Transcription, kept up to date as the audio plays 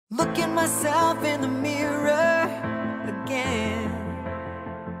Look at myself in the mirror again.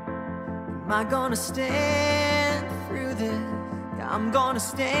 Am I gonna stand through this? Yeah, I'm gonna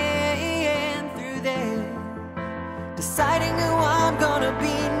stand through this. Deciding who I'm gonna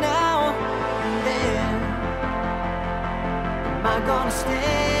be now and then. Am I gonna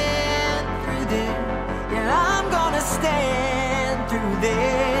stand through this? Yeah, I'm gonna stand through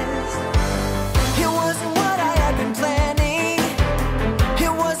this. It wasn't what I had been planning.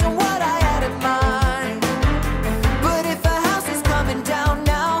 It wasn't what I had in mind. But if a house is coming down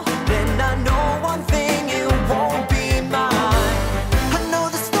now, then I know one thing, it won't be mine. I know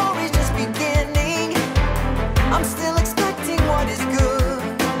the story's just beginning. I'm still expecting what is good.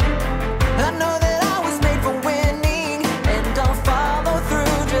 I know that I was made for winning, and I'll follow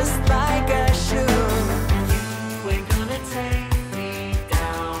through just like I should. You ain't gonna take me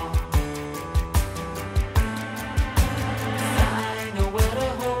down, 'cause I know where to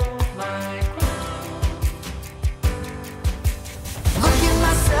hold my ground. Look at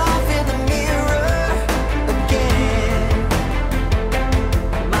myself in the mirror again.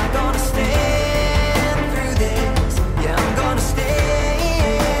 Am I gonna stand through this? Yeah, I'm gonna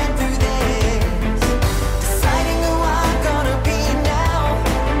stand through this. Deciding who I'm gonna be now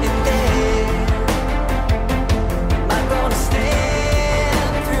and then. Am I gonna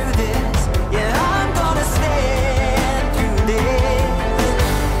stand through this? Yeah, I'm gonna stand through this.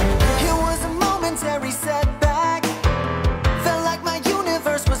 It was a momentary setback. Felt like my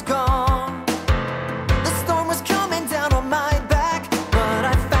universe was gone. The storm was coming down on my back, but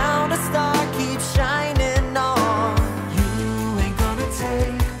I found a star, keep shining on. You ain't gonna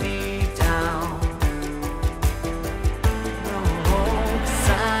take me down. No, 'cause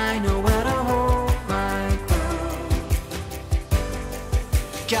I know where to hold my ground.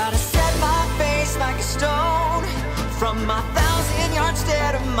 Gotta set my face like a stone, from my 1,000-yard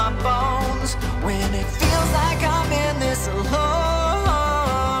stare to my bones. When it feels like I'm in this alone.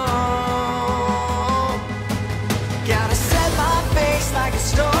 Gotta set my face like a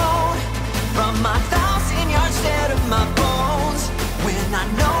stone, from my 1,000-yard stare to my bones. When I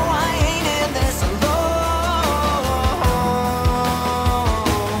know I ain't in this alone.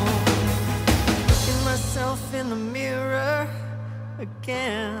 Look at myself in the mirror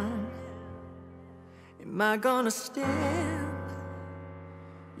again. Am I gonna stand?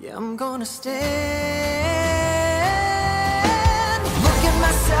 Yeah, I'm gonna stand. Look at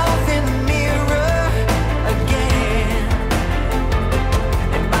myself in the mirror again.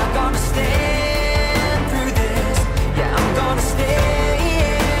 Am I gonna stand through this? Yeah, I'm gonna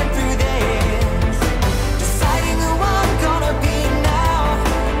stand through this. Deciding who I'm gonna be now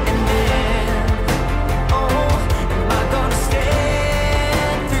and then. Oh, am I gonna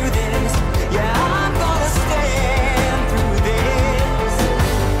stand through this? Yeah, I'm gonna stand through this.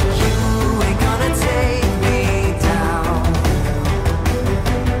 You ain't gonna take me down,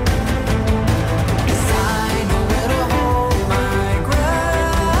 'cause I know where to hold my ground.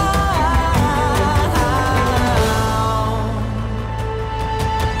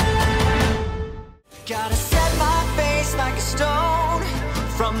 Gotta set my face like a stone,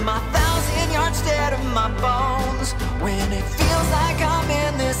 from my 1,000-yard stare to my bones. When it feels like I'm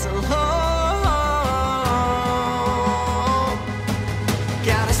in this alone.